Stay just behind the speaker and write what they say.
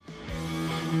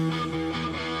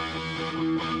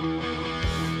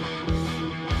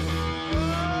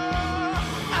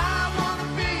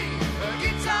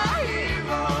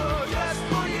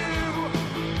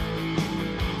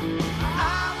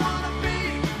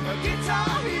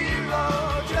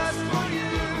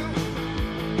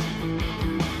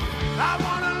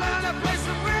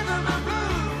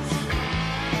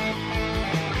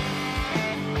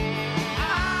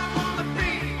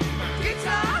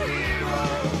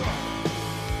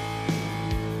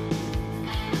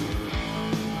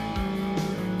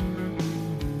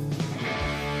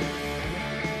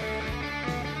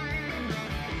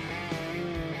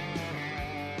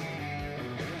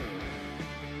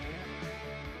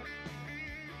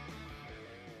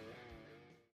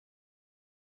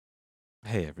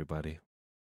Hey everybody,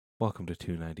 welcome to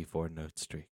 294 Note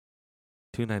Streak.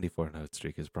 294 Note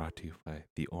Streak is brought to you by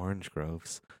the Orange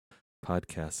Groves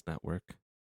Podcast Network,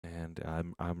 and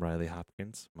I'm Riley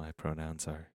Hopkins. My pronouns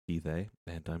are he, they,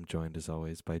 and I'm joined as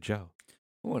always by Joe.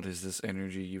 What is this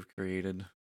energy you've created?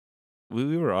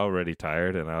 We were already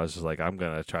tired, and I was just like, I'm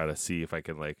gonna try to see if I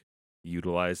can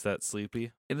utilize that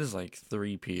sleepy. It is like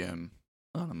 3 p.m.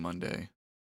 on a Monday.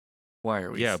 Why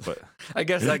are we? Yeah, but I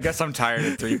guess I'm tired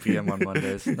at 3 p.m. on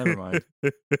Mondays. Never mind.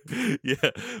 Yeah,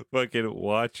 fucking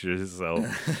watch yourself.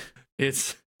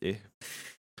 Yeah.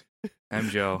 I'm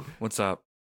Joe. What's up?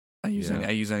 I use Yeah.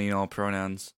 any and all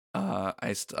pronouns.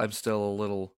 I'm still a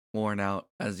little worn out,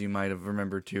 as you might have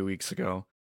remembered 2 weeks ago.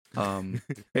 I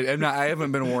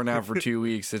haven't been worn out for 2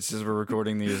 weeks. It's just we're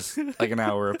recording these like an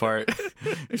hour apart.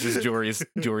 It's just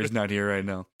Jory's not here right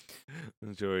now.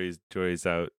 Jory's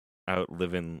out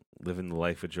living the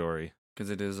life of Jory. Because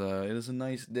it is a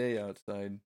nice day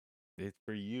outside. It's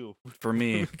for you. For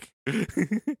me.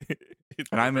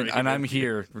 And I'm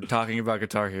here talking about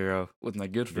Guitar Hero with my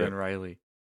good friend Riley.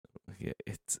 Yeah,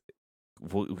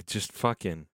 just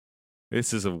fucking.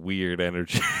 This is a weird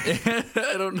energy.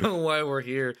 I don't know why we're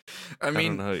here. I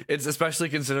mean, don't know. it's especially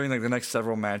considering the next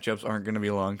several matchups aren't going to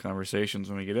be long conversations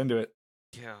when we get into it.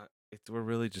 Yeah, we're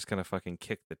really just gonna fucking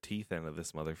kick the teeth into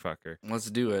this motherfucker.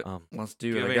 Let's do it. Let's do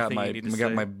it. you I have got anything you need to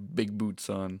say? my big boots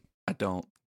on. I don't.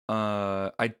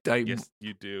 Yes,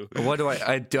 you do. What do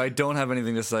I don't have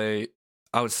anything to say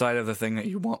outside of the thing that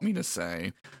you want me to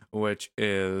say, which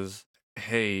is,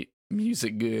 hey,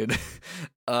 music good.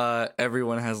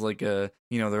 Everyone has their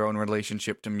own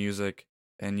relationship to music,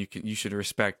 and you should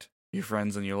respect your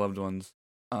friends and your loved ones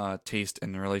taste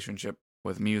and relationship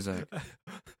with music.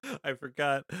 I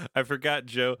forgot,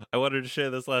 Joe. I wanted to share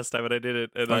this last time, and I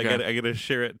didn't, and Okay. I gotta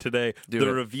share it today. Do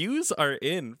it. Reviews are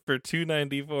in for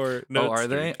 294. Oh, are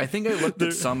they? Streak. I think I looked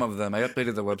at some of them. I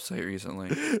updated the website recently.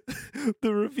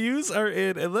 The reviews are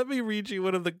in, and let me read you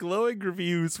one of the glowing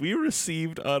reviews we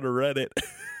received on Reddit.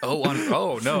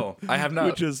 Oh no, I have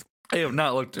not. I have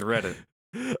not looked at Reddit.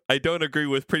 I don't agree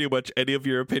with pretty much any of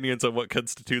your opinions on what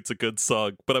constitutes a good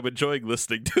song, but I'm enjoying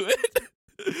listening to it.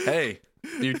 Hey,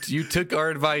 you took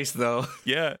our advice though.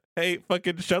 Yeah. Hey,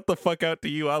 fucking shut the fuck out to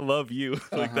you. I love you.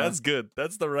 That's good.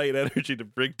 That's the right energy to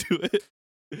bring to it.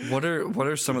 What are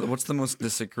what's the most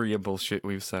disagreeable shit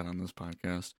we've said on this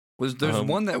podcast? There's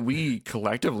one that we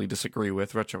collectively disagree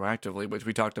with retroactively, which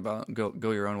we talked about.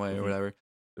 Go your own way or whatever.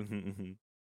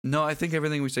 No, I think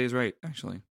everything we say is right,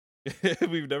 actually.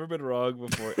 We've never been wrong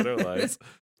before in our lives.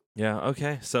 Yeah,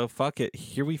 okay. So fuck it.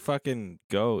 Here we fucking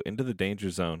go into the danger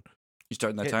zone. You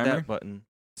starting that Hit timer? that button.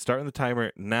 Starting the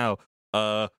timer now.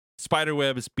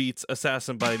 Spiderwebs beats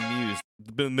Assassin by Muse.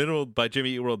 The Middle by Jimmy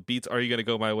Eat World beats Are You Gonna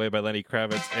Go My Way by Lenny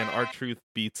Kravitz, and Our Truth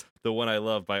beats The One I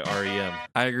Love by REM.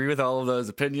 I agree with all of those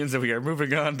opinions, and we are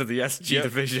moving on to the SG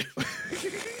division.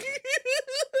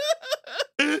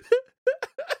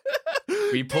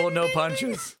 We pull no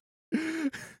punches.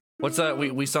 What's that?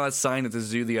 We saw a sign at the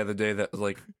zoo the other day that was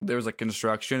like, there was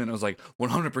construction, and it was like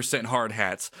 100% hard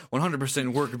hats,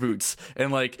 100% work boots,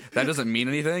 and that doesn't mean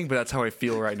anything, but that's how I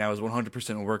feel right now, is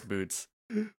 100% work boots.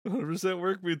 100%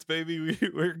 work boots, baby.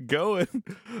 We're going.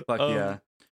 Fuck yeah.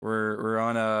 We're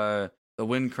on The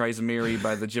Wind Cries Mary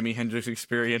by the Jimi Hendrix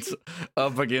Experience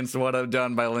up against What I've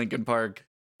Done by Linkin Park.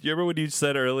 Do you remember when you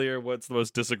said earlier, what's the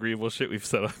most disagreeable shit we've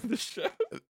said on this show?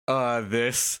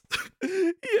 This.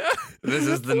 Yeah. This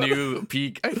is the new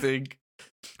peak, I think.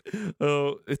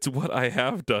 Oh, it's What I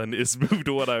Have Done is moved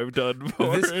to What I've Done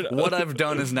more. What I've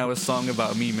Done is now a song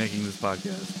about me making this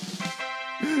podcast.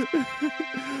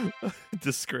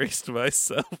 Disgraced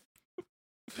myself.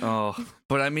 Oh,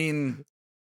 but I mean,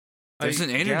 there's an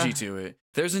energy to it.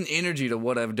 There's an energy to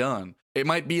What I've Done. It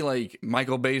might be like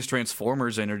Michael Bay's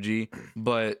Transformers energy,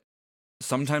 but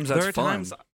sometimes that's fun.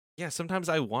 Sometimes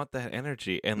I want that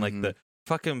energy, and the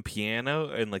fucking piano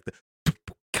and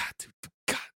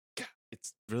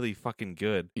it's really fucking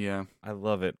good. Yeah, I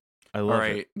love it. All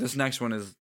right, this next one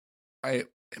is it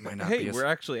might not be. Hey, we're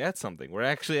actually at something. We're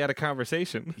actually at a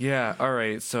conversation. Yeah. All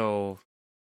right. So,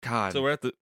 God. So we're at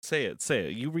the say it.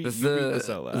 You read this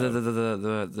out loud.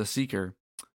 The Seeker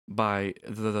by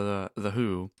the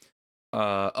Who,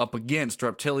 up against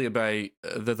Reptilia by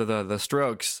the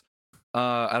Strokes.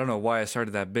 I don't know why I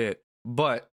started that bit,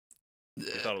 but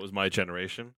I thought it was My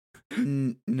Generation.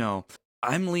 No,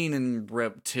 I'm leaning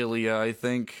Reptilia. I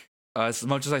think as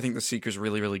much as I think the Seeker's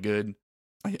really, really good,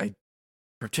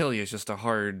 Reptilia is just a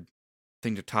hard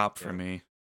thing to top for me.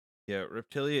 Yeah,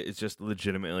 Reptilia is just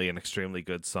legitimately an extremely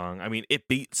good song. I mean, it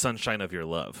beat Sunshine of Your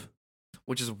Love.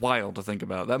 Which is wild to think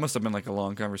about. That must have been a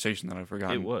long conversation that I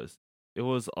forgot. It was. it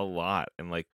was a lot,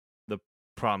 and like the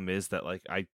problem is that like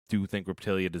I do think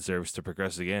Reptilia deserves to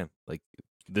progress again. Like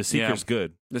the Seeker's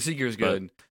good. The Seeker's But- good.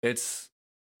 It's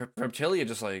Reptilia,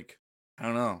 just like, I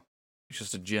don't know. It's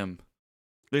just a gym.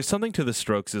 There's something to the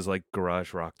Strokes' is like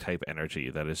garage rock type energy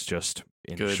that is just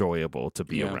enjoyable to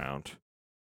be Yeah. around.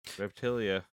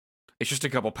 Reptilia. It's just a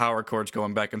couple power chords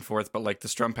going back and forth, but like the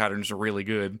strum patterns are really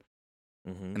good,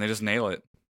 Mm-hmm. and they just nail it.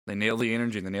 They nail the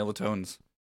energy. They nail the tones.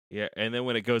 Yeah, and then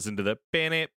when it goes into the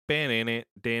ban it, Yeah.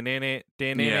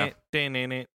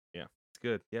 yeah, it's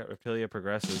good. Yeah, Reptilia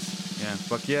progresses. Yeah,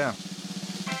 fuck yeah.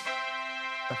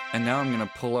 And now I'm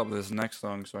gonna pull up this next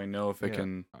song so I know if it Yeah.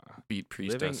 can beat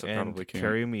Living Priestess. It and probably can.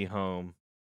 Carry Me Home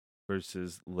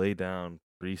versus Lay Down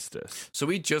Priestess. So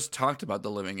we just talked about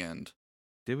the Living End.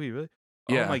 Did we really?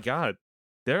 Yeah. Oh my god,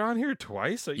 they're on here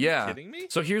twice. Are you Yeah. kidding me?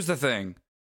 So here's the thing.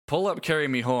 Pull up Carry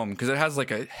Me Home, because it has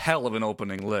like a hell of an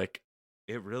opening lick.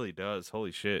 It really does.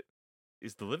 Holy shit!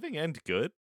 Is the Living End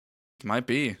good? Might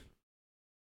be.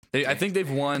 I think they've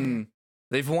won.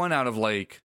 They've won out of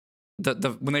like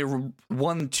the when they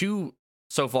won two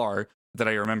so far that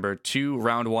I remember, 2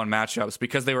 round 1 matchups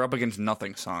because they were up against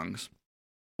nothing songs,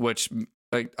 which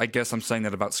I guess I'm saying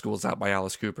that about Schools Out by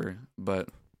Alice Cooper, but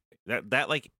That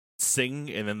like sing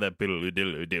and then the diddle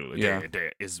diddle diddle Yeah.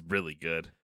 is really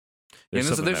good. and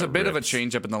something there's a that bit of a rips.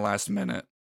 change up in the last minute.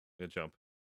 Good jump.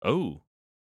 Oh,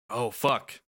 Oh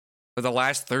fuck! But the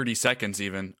last 30 seconds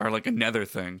even are like another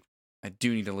thing. I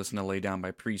do need to listen to Lay Down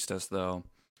by Priestess though.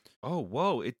 oh,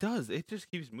 whoa! It does. It just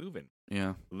keeps moving.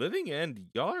 Yeah, Living End,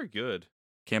 y'all are good.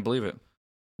 can't believe it.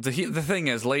 The thing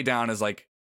is, Lay Down is like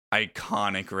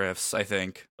iconic riffs. I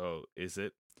think Oh, is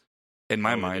it? in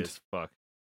my Oh, mind. it is. Fuck.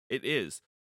 It is.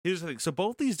 Here's the thing. So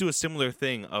both these do a similar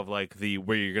thing of like the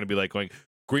where you're gonna be like going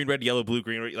green, red, yellow, blue,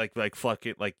 green, red, like fuck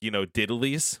it, like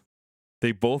diddlies.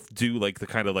 They both do like the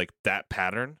kind of like that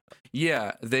pattern.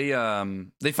 Yeah, they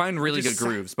find really Which good is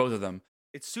grooves, both of them.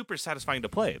 It's super satisfying to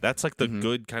play. That's like the Mhm.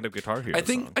 good kind of Guitar Hero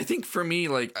song. I think for me,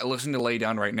 like listening to Lay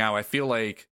Down right now, I feel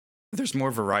like there's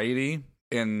more variety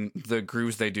in the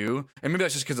grooves they do, and maybe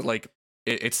that's just because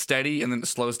it's steady and then it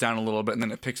slows down a little bit and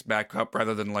then it picks back up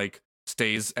rather than like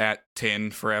stays at 10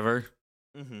 forever.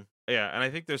 Mm-hmm. Yeah, and I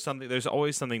think there's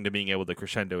always something to being able to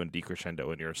crescendo and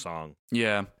decrescendo in your song.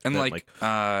 Yeah, and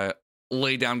That,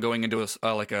 Lay Down going into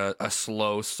a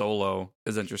slow solo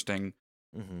is interesting.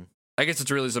 Mm-hmm. I guess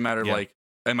it's really just a matter of Yeah. like,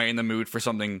 am I in the mood for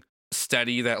something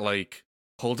steady that like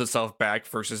holds itself back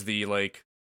versus the like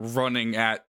running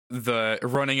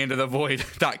into the void,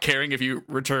 not caring if you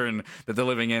return that the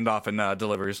Living End often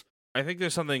delivers. I think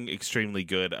there's something extremely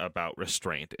good about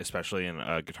restraint, especially in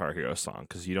a Guitar Hero song,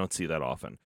 because you don't see that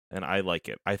often, and I like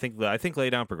it. I think Lay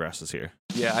Down progresses here.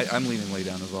 Yeah, I'm leaning Lay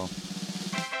Down as well.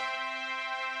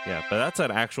 Yeah, but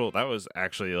that was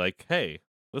actually like, hey,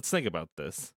 let's think about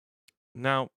this.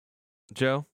 Now,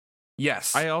 Joe,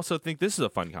 Yes, I also think this is a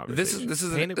fun conversation. this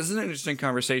is Paint an interesting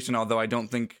conversation, although I don't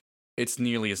think it's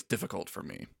nearly as difficult for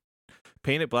me.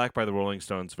 Paint It Black by the Rolling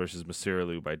Stones versus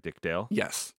Masirilou by Dick Dale.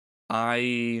 Yes,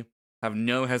 I have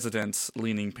no hesitance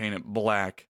leaning Paint It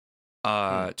Black,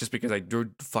 just because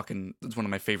it's one of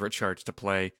my favorite charts to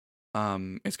play.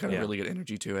 It's got a Yeah. really good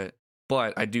energy to it,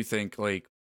 but I do think like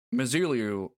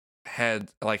Masirilou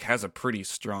has a pretty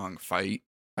strong fight.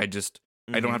 I don't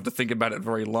Mhm. have to think about it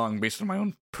very long based on my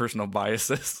own personal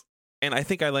biases. And I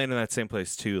think I land in that same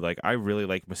place too. Like I really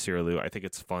like Masirilou. I think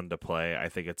it's fun to play. I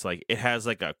think it's like it has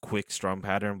like a quick strum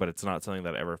pattern, but it's not something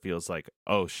that ever feels like,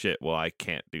 oh shit, well I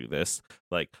can't do this.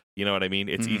 Like, you know what I mean?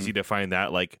 It's Mhm. easy to find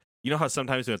that. Like, you know how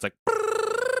sometimes when it's like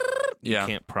Yeah. you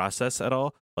can't process at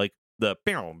all? Like the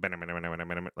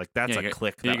like that's Yeah, a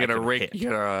click that You I gotta can rake. hit. You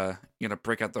gotta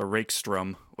break out the rake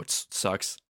strum, which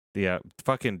sucks. Yeah,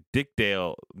 fucking Dick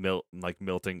Dale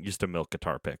milting used to milk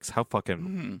guitar picks. How fucking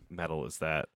Mhm. metal is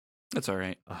that? That's all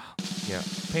right. Yeah,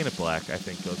 Paint It Black I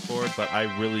think goes forward, but I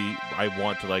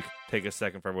want to like take a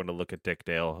second for everyone to look at Dick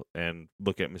Dale and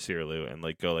look at Masirilou and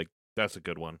like go like that's a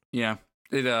good one. Yeah,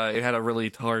 it had a really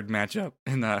hard matchup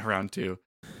in that round too.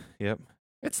 Yep.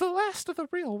 It's the last of the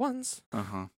real ones.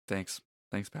 Thanks,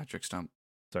 Patrick Stump.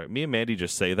 Sorry, me and Mandy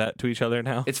just say that to each other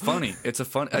now. It's funny. It's a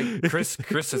fun. Chris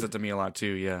says it to me a lot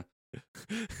too. Yeah,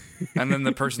 and then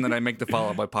the person that I make the follow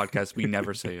up by podcast, we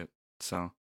never say it.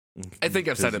 So I think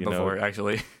I've said it before,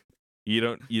 actually. You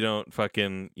don't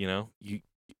fucking you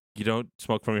don't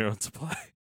smoke from your own supply.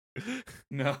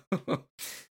 No.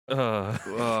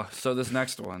 uh, So this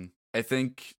next one, I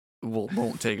think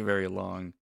won't take very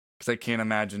long because I can't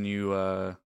imagine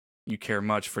you care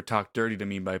much for "Talk Dirty to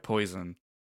Me" by Poison.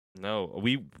 no,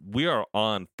 we are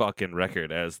on fucking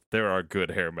record as there are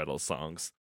good hair metal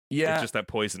songs. Yeah, It's just that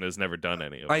Poison has never done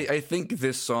any of it. I think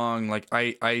this song, like,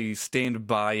 I stand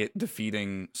by it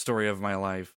defeating Story of My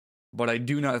Life, but I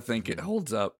do not think it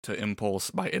holds up to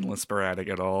Impulse by Endless Sporadic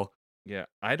at all. Yeah,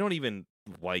 I don't even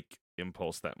like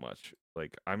Impulse that much.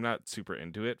 Like, I'm not super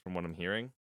into it from what I'm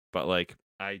hearing, but like,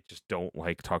 I just don't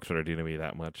like Talk Sort of Do to Me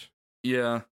that much.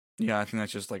 Yeah, I think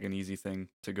that's just like an easy thing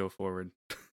to go forward.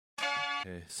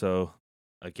 Okay, so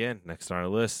again, next on our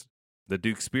list, the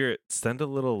Duke Spirit, Send a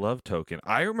Little Love Token.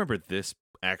 I remember this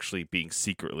actually being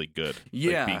secretly good.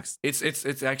 Yeah, like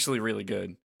it's actually really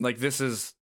good. Like, this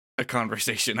is a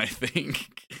conversation, I think.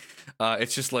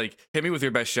 It's just like, Hit Me With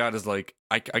Your Best Shot is like,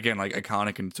 again, like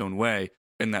iconic in its own way,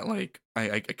 and that like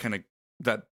I kind of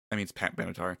that. I mean, it's Pat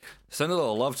Benatar. Send a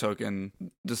Little Love Token,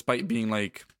 despite being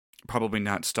like probably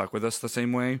not stuck with us the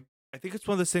same way. I think it's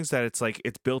one of those things that it's like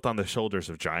it's built on the shoulders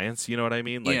of giants. You know what I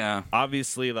mean? Like, Yeah.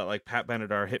 obviously, that like Pat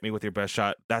Benatar, Hit Me With Your Best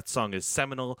Shot. That song is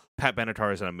seminal. Pat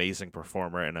Benatar is an amazing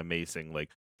performer and amazing,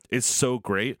 like, is so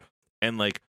great. And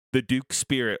like the Duke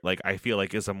Spirit, like, I feel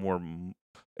like is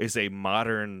a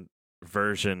modern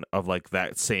version of like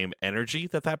that same energy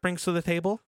that brings to the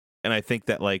table. And I think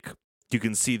that like you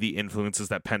can see the influences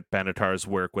that Pat Benatar's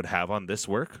work would have on this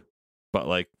work, but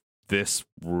like this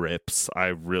rips. I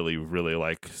really, really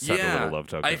like Send a Little Love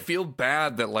Token. I feel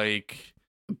bad that like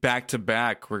back to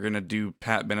back we're gonna do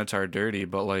Pat Benatar dirty,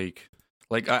 but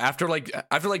after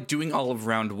doing all of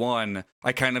round one,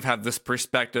 I kind of have this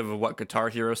perspective of what Guitar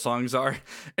Hero songs are,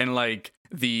 and like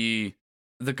the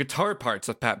guitar parts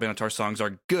of Pat Benatar songs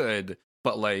are good,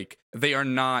 but like they are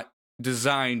not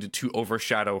designed to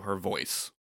overshadow her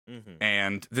voice. Mm-hmm.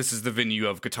 And this is the venue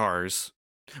of guitars,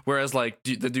 whereas like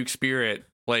the Duke Spirit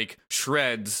like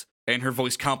shreds and her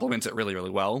voice complements it really, really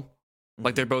well.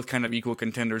 Like, they're both kind of equal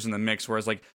contenders in the mix, whereas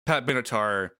like Pat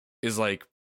Benatar is like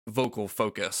vocal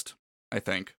focused, I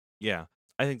think. Yeah,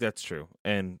 I think that's true.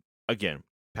 And again,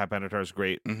 Pat Benatar is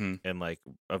great Mm-hmm. and like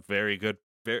a very good,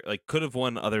 very like could have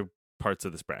won other parts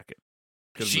of this bracket.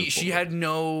 She had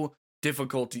no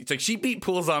difficulty. It's like she beat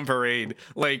Pools on Parade.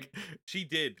 Like, she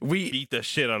did. We beat the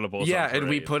shit out of both. Yeah, and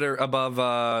we put her above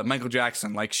Michael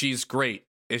Jackson. Like, she's great.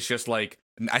 It's just like,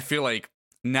 I feel like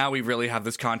now we really have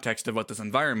this context of what this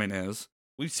environment is.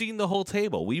 We've seen the whole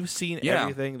table. We've seen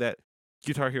everything that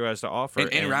Guitar Hero has to offer.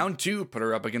 And round two, put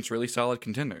her up against really solid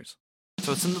contenders.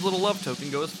 So Send a Little Love Token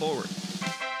goes forward.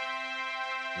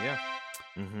 Yeah.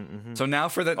 Mm-hmm, mm-hmm. So now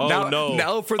for the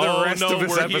now for the rest of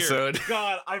this episode.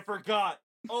 God, I forgot.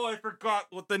 I forgot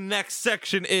what the next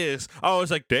section is. I was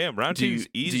like, damn, round two's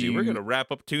easy. We're gonna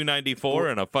wrap up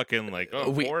 294 in a fucking like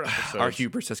 4 episodes. Our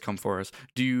hubris has come for us.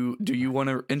 Do you want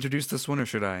to introduce this one, or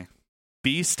should I?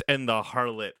 Beast and the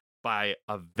Harlot by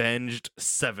Avenged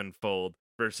Sevenfold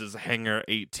versus Hangar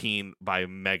 18 by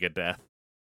Megadeth.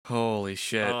 Holy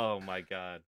shit. Oh my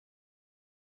god.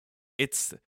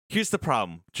 Here's the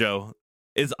problem, Joe.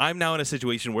 Is I'm now in a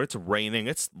situation where it's raining,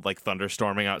 it's like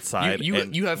thunderstorming outside.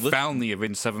 You have found the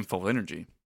Avenged Sevenfold energy.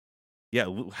 Yeah,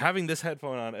 having this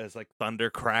headphone on as like thunder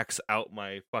cracks out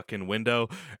my fucking window,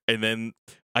 and then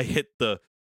I hit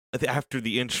after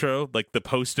the intro, like the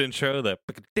post intro, you're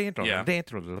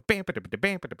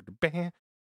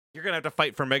gonna have to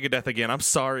fight for Megadeth again. I'm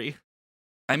sorry.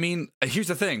 I mean, here's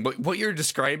the thing: what you're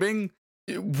describing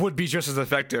would be just as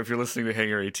effective if you're listening to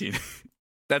Hangar 18.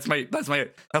 That's my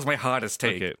hottest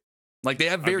take. Okay. Like, they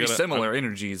have very similar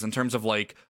energies in terms of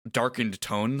like darkened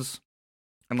tones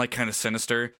and like kind of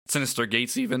sinister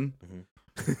gates even.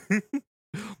 Mm-hmm.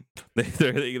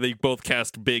 they both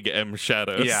cast big M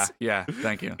shadows. Yeah.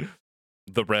 Thank you.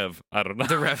 The Rev. I don't know.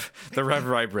 The Rev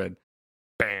Rybrid.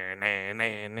 Okay,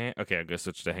 I'm gonna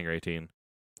switch to Hangar 18.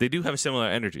 They do have similar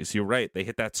energies. You're right. They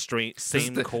hit that same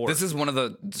chord. This is one of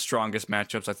the strongest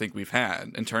matchups I think we've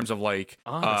had in terms of like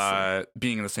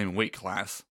being in the same weight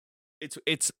class.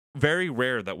 It's very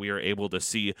rare that we are able to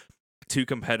see two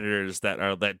competitors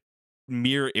that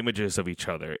mirror images of each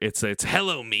other. It's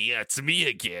hello me, it's me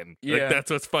again. Yeah. Like,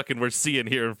 that's what's fucking we're seeing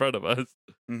here in front of us.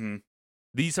 Mm-hmm.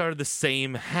 These are the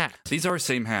same hat.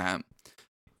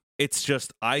 It's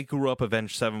just I grew up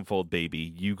Avenged Sevenfold, baby.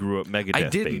 You grew up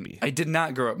Megadeth, baby. I did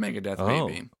not grow up Megadeth,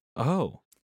 baby. Oh.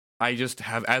 I just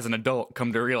have, as an adult,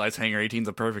 come to realize Hangar 18 is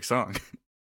a perfect song.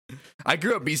 I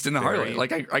grew up Beast in the Harlot.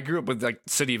 Like, I grew up with like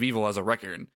City of Evil as a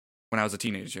record when I was a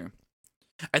teenager.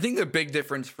 I think the big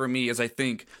difference for me is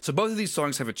so both of these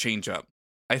songs have a change up.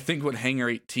 I think what Hangar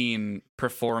 18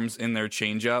 performs in their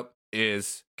change up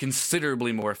is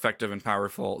considerably more effective and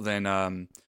powerful than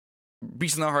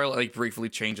Beast in the Harlot like briefly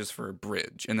changes for a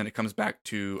bridge, and then it comes back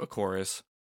to a chorus,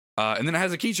 and then it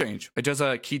has a key change. It does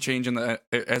a key change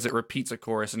as it repeats a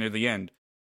chorus near the end.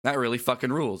 That really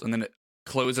fucking rules. And then it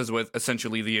closes with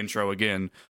essentially the intro again,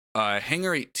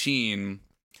 Hangar 18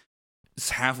 is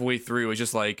halfway through. It's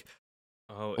just like,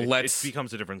 Oh, it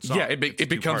becomes a different song. yeah, it becomes a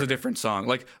two-parter. different song.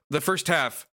 Like the first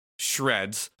half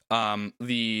shreds.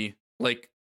 The like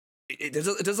it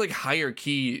does like higher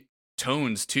key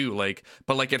tones too. Like,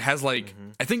 but like it has like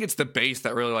Mhm. I think it's the bass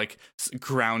that really like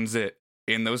grounds it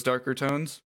in those darker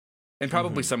tones, and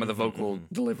probably Mhm, some of the mhm, vocal mhm.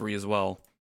 delivery as well.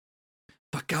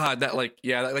 But God, that like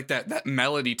that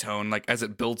melody tone, like as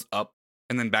it builds up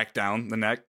and then back down the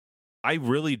neck. I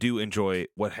really do enjoy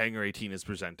what Hangar 18 is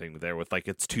presenting there with like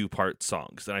its two-part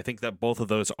songs, and I think that both of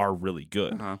those are really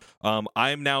good. Uh-huh.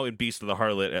 I'm now in Beast of the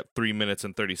Harlot at 3 minutes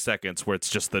and 30 seconds, where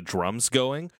it's just the drums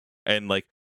going, and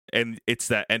it's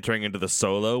that entering into the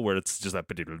solo where it's just that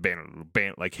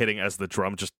bam, like hitting as the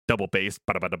drum just double bass,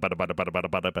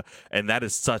 and that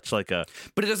is such like a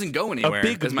But it doesn't go anywhere.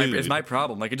 big is mood. my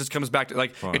problem. Like it just comes back to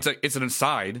like Huh. it's an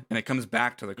aside and it comes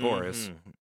back to the chorus.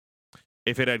 Mhm.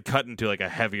 If it had cut into like a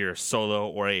heavier solo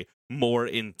or a more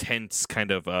intense kind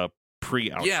of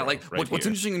pre-outro, Yeah, like right what's here.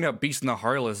 interesting about Beast in the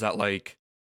Harlot is that like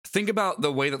think about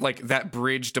the way that like that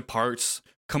bridge departs,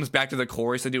 comes back to the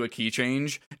chorus to do a key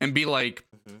change, and be like,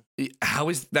 Mhm. how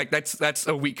is that? That's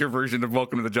a weaker version of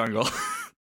Welcome to the Jungle.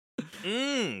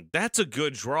 That's a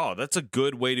good draw. That's a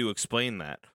good way to explain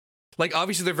that. Like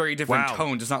obviously they're very different Wow.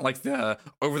 tones. It's not like the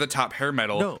over the top hair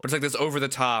metal, No. but it's like this over the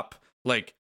top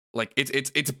like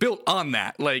it's built on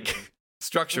that like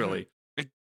structurally.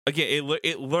 Again,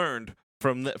 it learned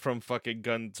from fucking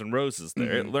Guns N' Roses.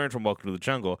 There, it Mhm. learned from Welcome to the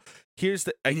Jungle. Here's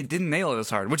the And it didn't nail it as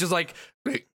hard, which is like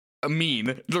a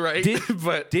mean, right?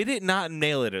 But did it not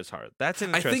nail it as hard? That's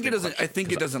an I interesting think it doesn't. I question, think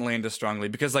it 'cause doesn't land as strongly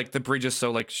because like the bridge is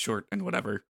so like short and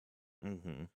whatever.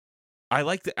 Mhm. I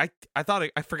like the I thought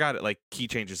I forgot it like key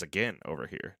changes again over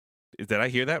here. Did I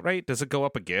hear that right? Does it go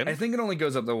up again? I think it only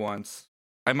goes up the once.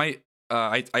 I might.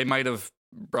 I might have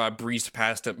breezed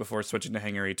past it before switching to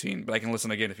Hangar 18, but I can listen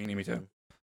again if you need me to.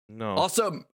 No.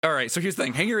 Also, all right. So here's the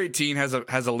thing: Hangar 18 has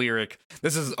a lyric.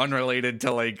 This is unrelated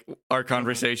to like our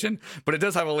conversation, but it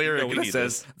does have a lyric we that need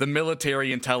says this. "the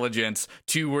military intelligence."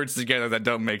 Two words together that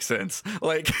don't make sense.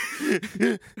 Like,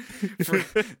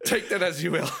 take that as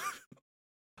you will.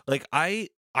 Like I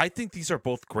think these are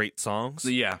both great songs.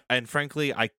 Yeah. And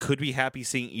frankly, I could be happy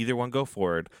seeing either one go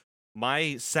forward.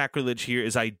 My sacrilege here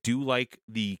is I do like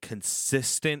the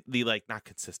not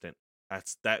consistent.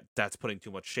 That's putting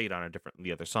too much shade on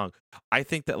the other song. I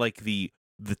think that like the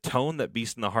tone that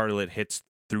Beast in the Harlot hits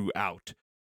throughout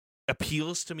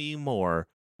appeals to me more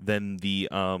than the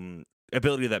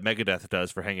ability that Megadeth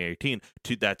does for Hangar 18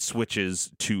 that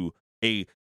switches to a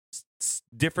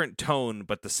different tone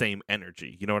but the same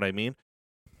energy. You know what I mean?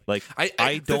 Like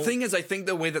I The don't thing is, I think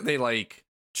the way that they like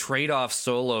trade off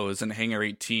solos in Hangar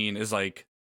 18 is like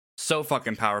so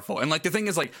fucking powerful. And like the thing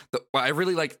is, like I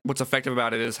really like what's effective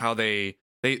about it is how they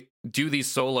do these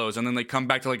solos and then they come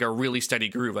back to like a really steady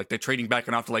groove. Like they're trading back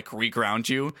enough to like reground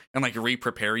you and like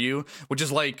re-prepare you, which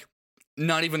is like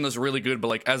not even this really good, but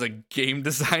like as a game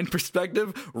design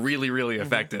perspective, really, really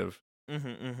effective.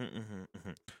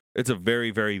 It's a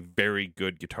very, very, very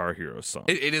good Guitar Hero song.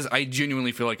 It is. I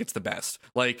genuinely feel like it's the best.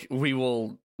 Like we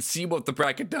will see what the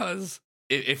bracket does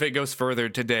if it goes further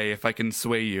today. If I can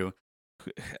sway you,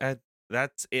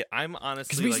 That's it. I'm because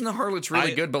honestly Beast in like, the Harlot's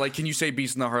really I- good. But like, can you say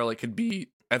Beast in the Harlot could be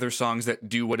other songs that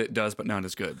do what it does, but not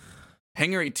as good?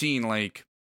 Hangar 18 like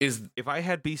is if I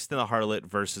had Beast in the Harlot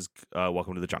versus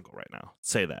Welcome to the Jungle right now,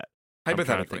 say that. I'm trying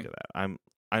to hypothetically. think of that.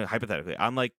 I hypothetically,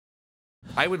 I'm like,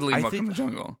 I would lean I Welcome think- to the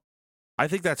Jungle. I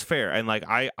think that's fair, and like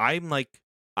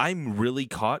I'm really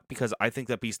caught because I think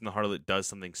that Beast in the Harlot does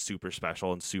something super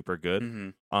special and super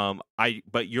good. Mhm.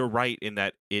 But you're right in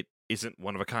that it isn't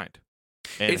one of a kind,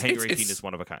 and Hangar 18 is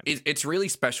one of a kind. It's really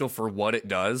special for what it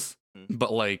does, Mhm.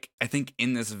 but like I think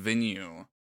in this venue,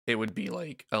 it would be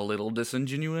like a little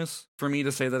disingenuous for me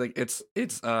to say that like, it's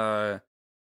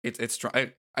strong.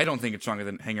 I don't think it's stronger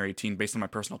than Hangar 18 based on my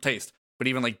personal taste, but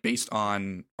even like based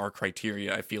on our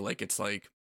criteria, I feel like it's like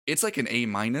an A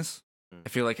minus. I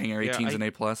feel like Hangar 18 is an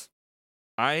A plus.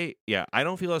 I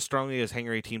don't feel as strongly as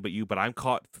Hangar 18 but I'm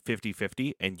caught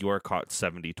 50-50 and you're caught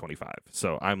 70-25.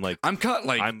 So I'm like I'm caught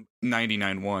like I'm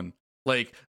 99-1.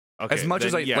 Like okay, as much then,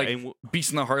 as I yeah, like and Beast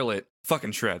in the Harlot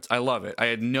fucking shreds. I love it. I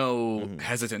had no Mhm.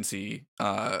 hesitancy.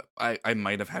 I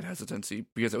might have had hesitancy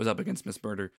because it was up against Miss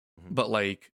Murder, Mhm. but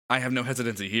like I have no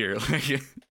hesitancy here. Like,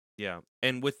 yeah.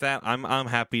 And with that, I'm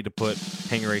happy to put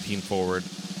Hangar 18 forward.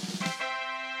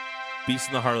 Beast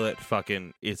in the Harlot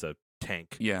fucking is a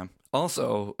tank. yeah.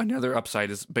 Also, another upside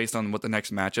is based on what the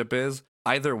next matchup is.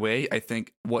 Either way, I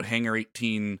think what Hangar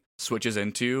 18 switches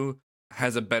into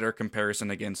has a better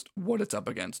comparison against what it's up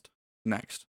against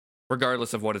next,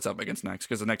 regardless of what it's up against next.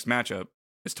 Because the next matchup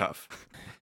is tough.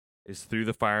 Is Through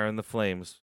the Fire and the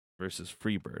Flames versus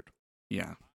Freebird.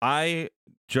 Yeah.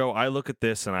 Joe, I look at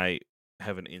this and I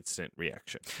have an instant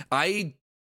reaction. I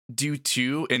do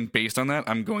too, and based on that,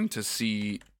 I'm going to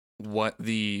see what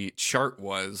the chart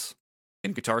was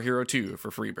in Guitar Hero 2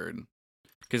 for Freebird.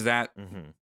 Because that,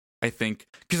 I think,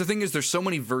 because the thing is, there's so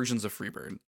many versions of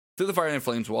Freebird. Through the Fire and the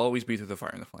Flames will always be Through the Fire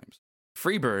and the Flames.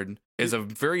 Freebird is a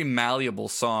very malleable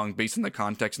song based on the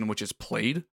context in which it's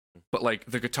played, but like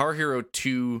the Guitar Hero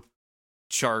 2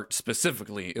 chart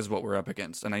specifically is what we're up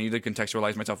against, and I need to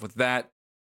contextualize myself with that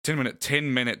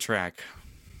 10 minute track.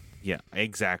 Yeah,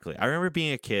 exactly. I remember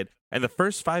being a kid, and the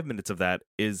first 5 minutes of that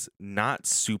is not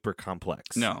super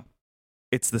complex. No,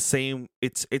 it's the same.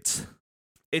 It's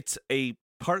a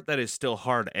part that is still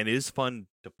hard and is fun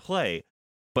to play,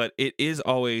 but it is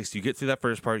always, you get through that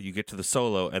first part, you get to the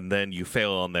solo, and then you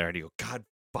fail on there, and you go, God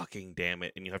fucking damn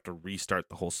it, and you have to restart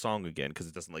the whole song again because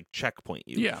it doesn't like checkpoint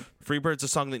you. Yeah, Freebird's a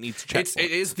song that needs checkpoints.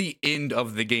 It is the end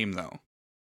of the game though.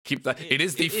 Keep that. It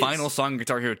is the final song in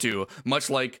Guitar Hero 2, much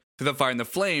like Through the Fire and the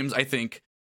Flames. I think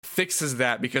fixes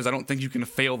that because I don't think you can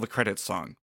fail the credits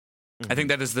song. I think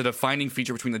that is the defining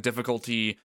feature between the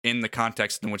difficulty in the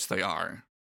context in which they are.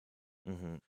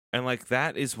 And like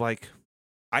that is like,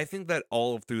 I think that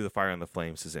all of Through the Fire and the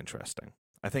Flames is interesting.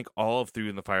 I think all of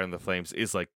Through the Fire and the Flames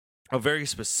is like a very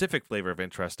specific flavor of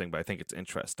interesting, but I think it's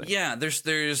interesting. Yeah,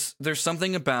 there's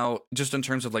something about, just in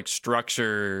terms of like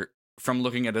structure, from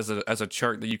looking at it as a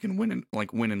chart that you can win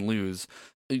and lose.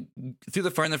 Through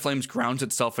the Fire and the Flames grounds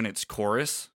itself in its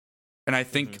chorus, and I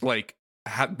think like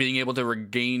being able to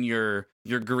regain your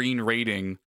green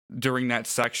rating during that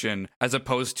section, as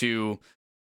opposed to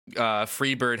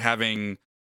Freebird having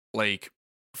like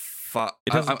it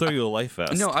doesn't throw you a life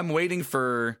vest. No, I'm waiting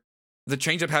for the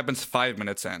change up happens 5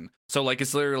 minutes in, so like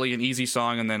it's literally an easy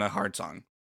song and then a hard song.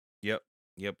 Yep.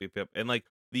 And like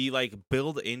the like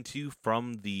build into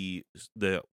from the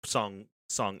song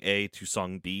A to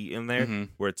song B in there,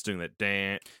 where it's doing that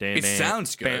it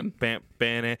sounds good.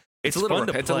 It's a little fun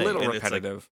to play. It's a little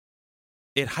repetitive.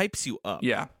 It hypes you up.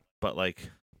 Yeah, but like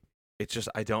it's just,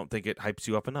 I don't think it hypes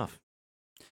you up enough.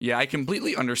 Yeah, I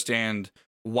completely understand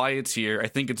why it's here. I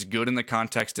think it's good in the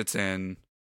context it's in,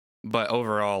 but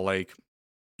overall, like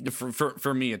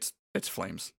for me, it's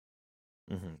Flames.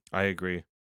 I agree.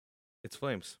 It's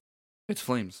Flames. It's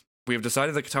Flames. We have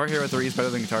decided that Guitar Hero 3 is better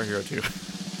than Guitar Hero 2.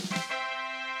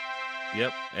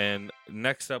 Yep. And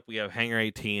next up, we have Hangar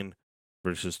 18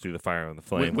 versus Through the Fire and the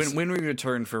Flames. When we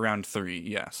return for round 3,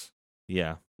 yes.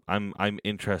 Yeah, I'm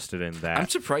interested in that. I'm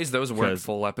surprised those weren't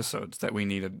full episodes that we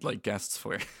needed like guests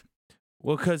for.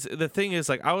 Well, because the thing is,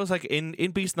 like, I was like in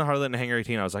Beast in the Heartland and Hangar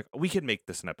 18, I was like, we could make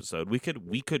this an episode. We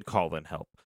could call in help,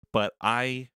 but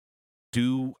I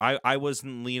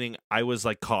wasn't leaning. I was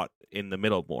like caught in the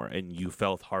middle more, and you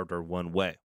felt harder one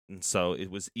way, and so it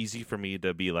was easy for me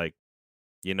to be like,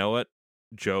 you know what,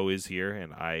 Joe is here,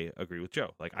 and I agree with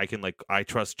Joe. Like I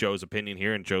trust Joe's opinion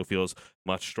here, and Joe feels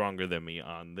much stronger than me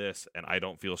on this, and I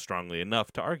don't feel strongly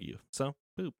enough to argue. So,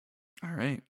 boop. All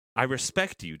right. I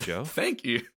respect you, Joe. Thank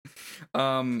you.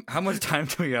 How much time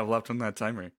do we have left on that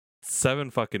timer?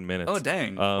 7 fucking minutes. Oh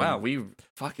dang! Wow, we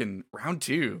fucking round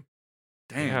 2.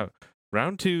 Dang. Yeah.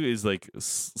 Round 2 is like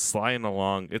sliding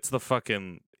along. It's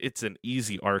an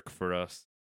easy arc for us.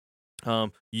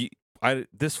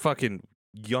 This fucking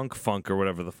Young Funk or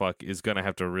whatever the fuck is gonna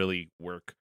have to really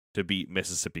work to beat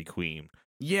Mississippi Queen.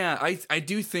 Yeah, I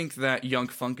do think that Young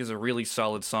Funk is a really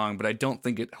solid song, but I don't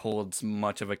think it holds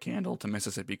much of a candle to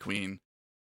Mississippi Queen.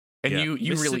 And yeah.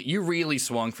 you really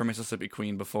swung for Mississippi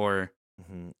Queen before.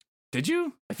 Did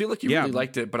you? I feel like you really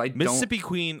liked it, but Mississippi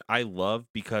Queen I love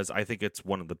because I think it's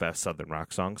one of the best Southern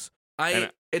rock songs.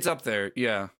 It's up there,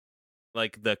 yeah.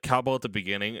 Like the cowbell at the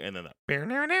beginning, and then the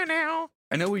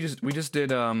I know we just did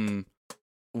Lynyrd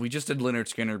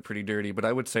Skynyrd Pretty Dirty, but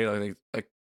I would say like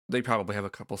they probably have a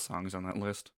couple songs on that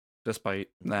list. Despite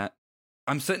that,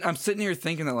 I'm sitting here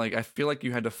thinking that like I feel like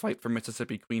you had to fight for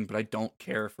Mississippi Queen, but I don't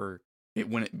care for it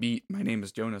when it beat My Name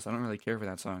Is Jonas. I don't really care for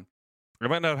that song. I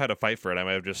might not have had to fight for it. I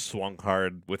might have just swung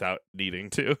hard without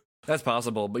needing to. That's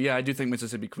possible, but yeah, I do think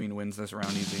Mississippi Queen wins this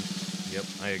round easy. Yep,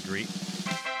 I agree.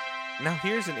 Now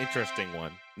here's an interesting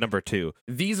one. Number 2.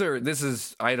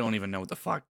 I don't even know what the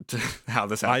fuck how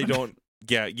this happened.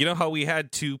 Yeah, you know how we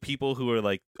had 2 people who were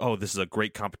like, oh, this is a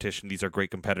great competition. These are great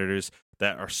competitors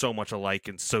that are so much alike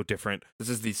and so different. This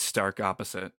is the stark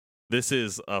opposite. This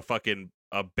is a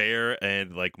bear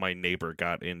and like my neighbor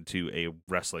got into a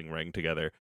wrestling ring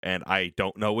together, and I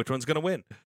don't know which one's going to win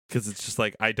because it's just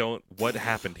like, what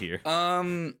happened here?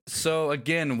 So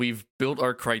again, we've built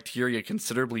our criteria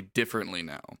considerably differently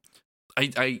now.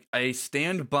 I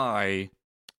stand by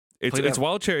It's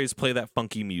Wild Cherries Play That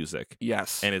Funky Music.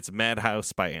 Yes. And it's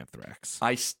Madhouse by Anthrax.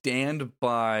 I stand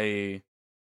by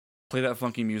Play That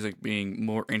Funky Music being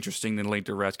more interesting than Laid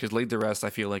to Rest, because Laid to Rest I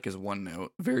feel like is one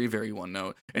note. Very, very one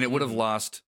note. And it would have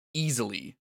lost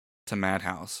easily to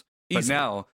Madhouse. But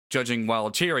now, judging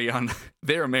Wild Cherry on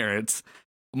their merits,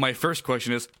 my first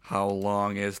question is, how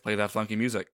long is Play That Funky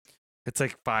Music? It's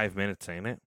like 5 minutes, ain't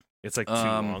it? It's like too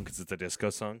long because it's a disco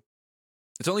song.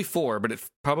 It's only 4, but it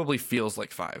probably feels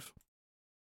like 5.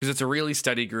 Because it's a really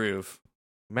steady groove.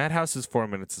 Madhouse is 4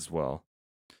 minutes as well.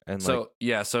 And so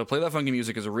Play That Funky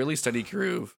Music is a really steady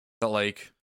groove that,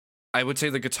 like, I would say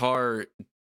the guitar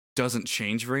doesn't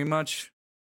change very much,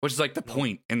 which is like the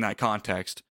point in that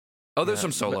context. Oh, there's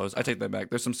some solos. I take that back.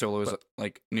 There's some solos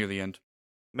like near the end.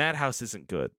 Madhouse isn't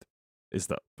good. Is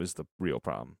the real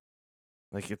problem.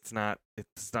 Like it's not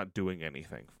doing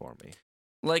anything for me.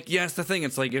 Like, yeah, it's the thing.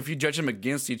 It's like if you judge them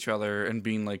against each other and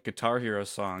being like Guitar Hero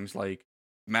songs, like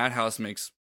Madhouse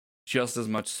makes just as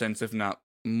much sense, if not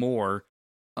more,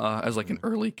 as like an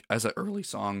early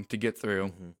song to get through.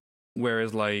 Mm-hmm.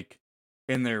 Whereas like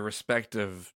in their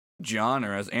respective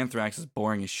genre, as Anthrax is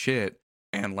boring as shit,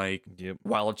 and like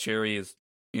Wild Cherry is,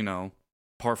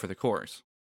 par for the course.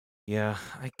 Yeah,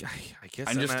 I guess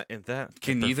I'm just not in that.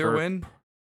 Can either win?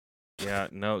 Yeah,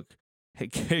 no.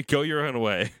 Hey, go your own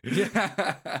way.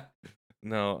 Yeah.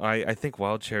 No, I think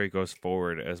Wild Cherry goes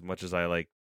forward as much as I like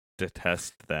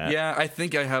detest that. Yeah, I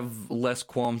think I have less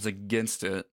qualms against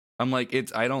it. I'm like,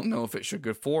 I don't know if it should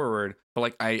go forward, but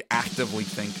like I actively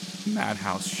think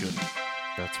Madhouse shouldn't.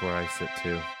 That's where I sit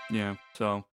too. Yeah.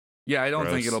 So yeah, I don't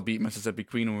Gross. think it'll beat Mississippi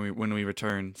Queen when we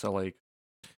return. So like,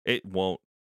 it won't.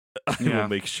 I will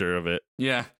make sure of it.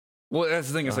 Yeah. Well, that's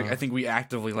the thing. It's like I think we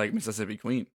actively like Mississippi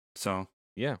Queen. So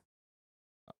yeah.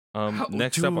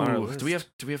 Next up on our list, do we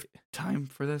have time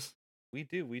for this? We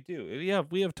do. Yeah,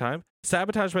 we have time.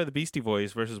 Sabotage by the Beastie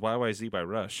Boys versus YYZ by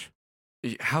Rush.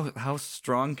 How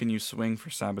strong can you swing for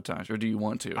Sabotage, or do you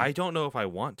want to? I don't know if I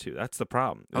want to. That's the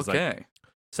problem. It's okay. Like,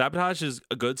 Sabotage is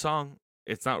a good song.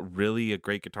 It's not really a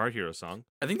great Guitar Hero song.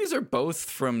 I think these are both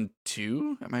from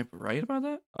 2. Am I right about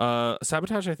that?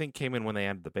 Sabotage, I think, came in when they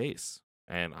added the bass.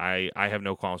 And I have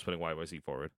no qualms putting YYZ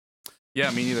forward. Yeah,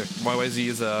 me neither. YYZ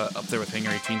is up there with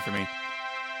Hangar 18 for me.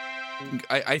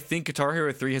 I think Guitar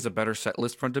Hero 3 has a better set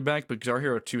list front to back, but Guitar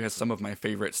Hero 2 has some of my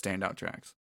favorite standout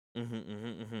tracks. I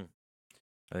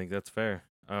think that's fair.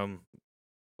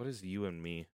 What is You and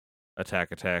Me? Attack.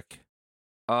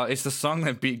 It's the song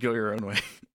that beat Go Your Own Way.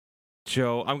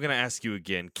 Joe, I'm gonna ask you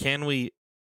again. Can we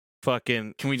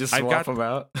just swap them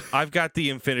out? I've got the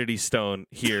Infinity Stone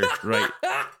here, right?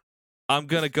 I'm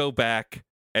gonna go back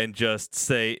and just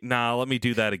say, nah, let me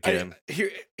do that again.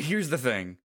 Here's the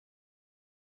thing.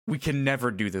 We can never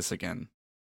do this again.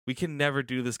 We can never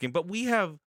do this again, but we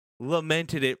have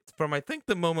lamented it from, I think,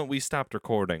 the moment we stopped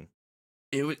recording.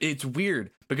 It's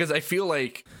weird because I feel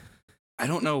like I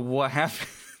don't know what happened.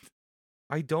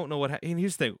 I don't know what happened. And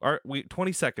here's the thing. We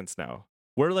 20 seconds now.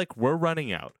 We're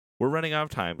running out. We're running out of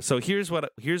time. So here's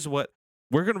what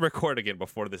we're going to record again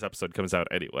before this episode comes out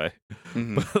anyway.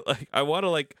 Mm-hmm. But like I want to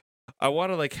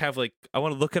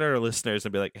look at our listeners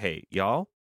and be like, "Hey, y'all,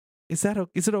 is it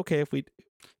okay if we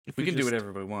can do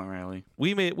whatever we want, Riley?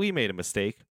 We made a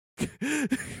mistake.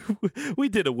 We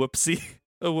did a whoopsie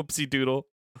doodle.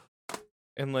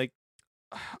 And like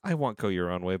I want Go Your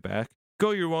Own Way back.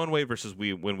 Go Your Own Way versus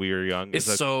When We Were Young.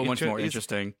 It's so much more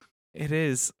interesting. It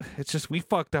is. It's just we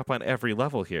fucked up on every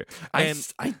level here. And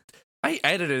I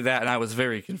edited that and I was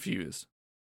very confused.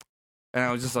 And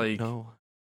I was just like, no.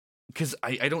 Because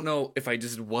I don't know if I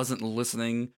just wasn't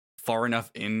listening far enough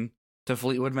in to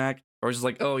Fleetwood Mac, or was just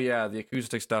like, oh yeah, the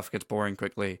acoustic stuff gets boring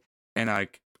quickly, and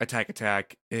like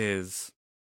Attack is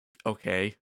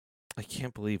okay. I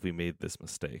can't believe we made this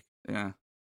mistake. Yeah.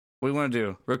 What do you want to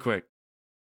do, real quick?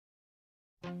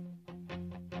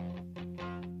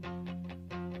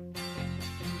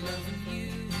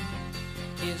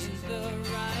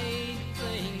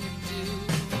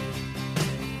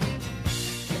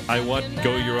 I want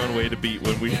Go Your Own Way to beat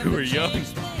When We Were Young.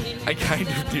 I kind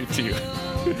of do too.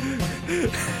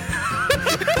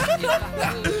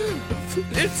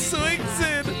 It swings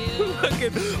in.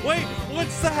 Fucking, wait,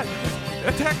 what's that?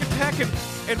 Attack,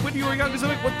 and When You Were Young is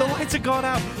like, what, the lights have gone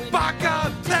out. Back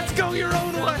up, let's Go Your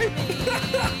Own Way.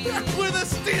 With a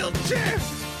steel chair.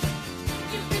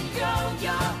 You can go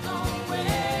your own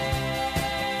way.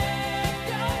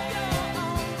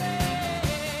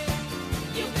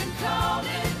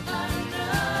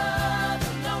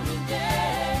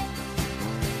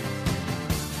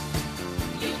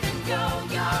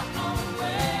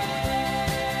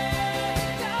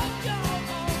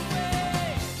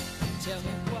 Tell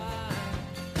me why.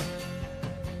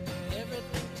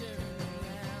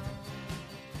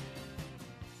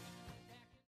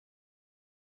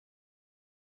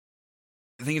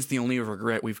 think it's the only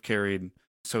regret we've carried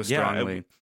so strongly.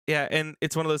 Yeah, and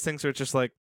it's one of those things where it's just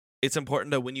like, it's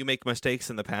important that when you make mistakes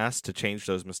in the past to change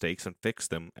those mistakes and fix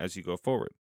them as you go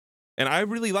forward. And I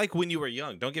really like When You Were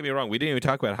Young. Don't get me wrong. We didn't even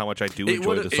talk about how much I do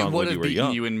enjoy the song When You Were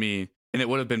Young. You and Me, and it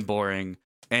would have been boring.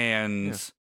 And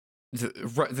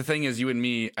the thing is, You and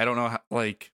Me, I don't know how,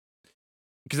 like,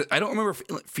 because I don't remember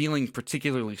feeling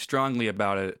particularly strongly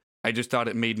about it. I just thought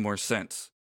it made more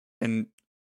sense. And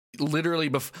literally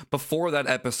before that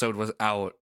episode was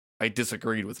out, I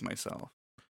disagreed with myself.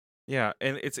 Yeah,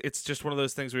 and it's just one of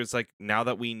those things where it's like, now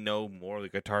that we know more of the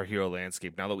Guitar Hero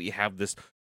landscape, now that we have this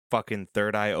fucking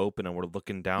third eye open and we're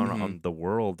looking down on the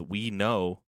world, we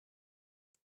know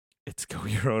it's Go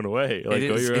Your Own Way. Like,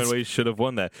 Go Your Own Way should have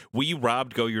won that. We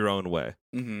robbed Go Your Own Way.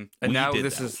 And now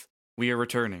we are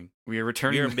returning. We are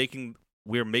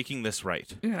making this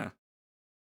right. Yeah.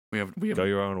 We have Go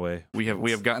Your Own Way. We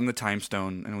have gotten the time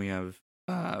stone, and we have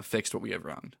fixed what we have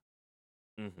wronged.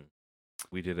 Mm-hmm.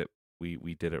 We did it.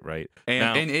 We did it right.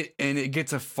 And it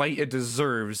gets a fight it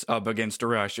deserves up against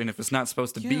Rush. And if it's not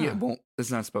supposed to be, it won't.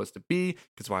 It's not supposed to be,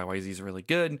 because YYZ is really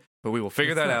good. But we will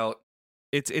figure that out.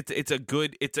 It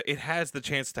has the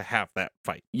chance to have that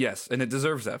fight. Yes, and it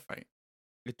deserves that fight.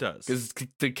 It does, because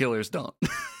the killers don't.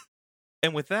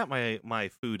 And with that, my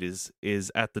food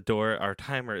is at the door. Our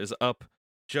timer is up.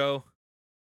 Joe,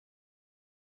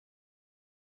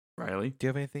 Riley, do you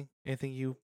have anything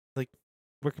you like?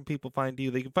 Where can people find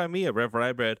you? They can find me at Rev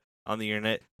Rybread on the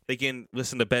internet. They can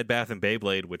listen to Bed Bath and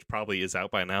Beyblade, which probably is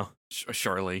out by now.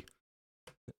 Surely.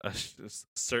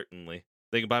 Certainly.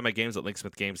 They can buy my games at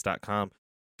linksmithgames.com.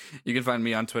 You can find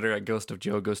me on Twitter at Ghost of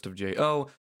Joe, Ghost of J.O.,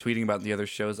 tweeting about the other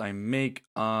shows I make.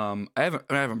 I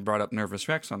haven't brought up Nervous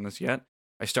Rex on this yet.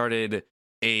 I started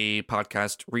a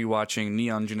podcast rewatching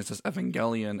Neon Genesis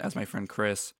Evangelion as my friend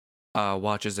Chris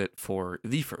watches it for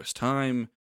the first time.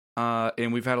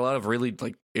 And we've had a lot of really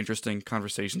like interesting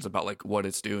conversations about like what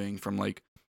it's doing, from like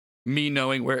me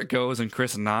knowing where it goes and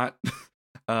Chris not.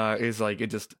 Is like,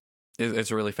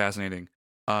 it's really fascinating.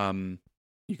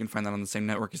 You can find that on the same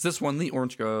network as this one, the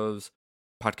Orange Groves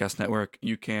Podcast Network.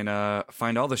 You can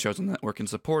find all the shows on the network and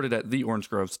support it at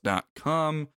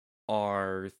theorangegroves.com.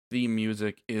 Our theme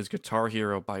music is Guitar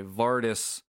Hero by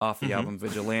Vardis off the album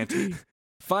Vigilante.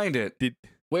 Find it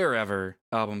wherever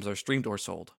albums are streamed or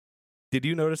sold. Did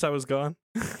you notice I was gone?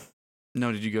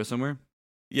 No, did you go somewhere?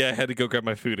 Yeah, I had to go grab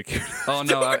my food again. Oh,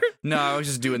 no, I was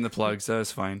just doing the plugs. That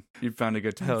was fine. You found a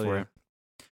good time for it.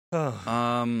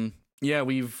 Oh. Yeah,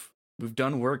 we've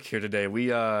done work here today. We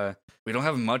don't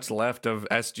have much left of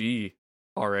SG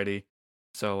already.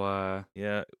 So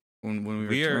yeah, when we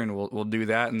return, we'll do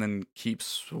that and then keep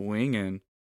swinging.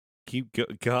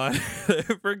 God, I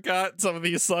forgot some of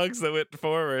these songs that went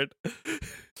forward.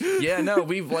 Yeah, no,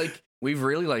 we've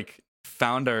really like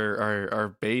found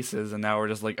our bases, and now we're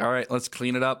just like, all right, let's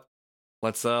clean it up.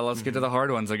 Let's get to the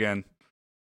hard ones again.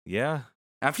 Yeah.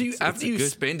 After you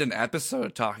spend an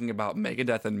episode talking about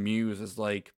Megadeth and Muse, is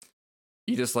like,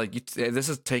 this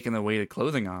is taking the weighted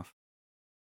clothing off.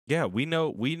 Yeah, we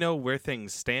know where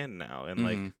things stand now, and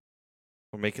like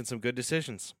we're making some good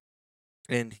decisions.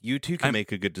 And you too can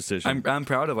make a good decision. I'm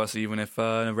proud of us, even if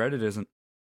Reddit isn't.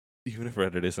 Even if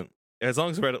Reddit isn't. As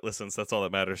long as Reddit listens, that's all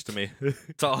that matters to me.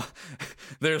 It's all.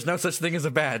 There's no such thing as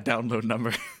a bad download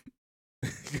number.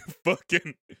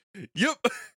 Fucking. Yep.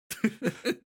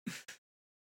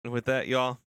 And with that,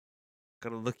 y'all,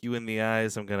 gotta look you in the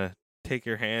eyes. I'm gonna take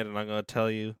your hand and I'm gonna tell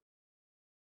you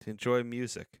to enjoy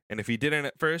music. And if you didn't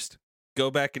at first, go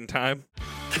back in time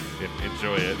and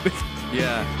enjoy it.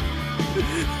 Yeah.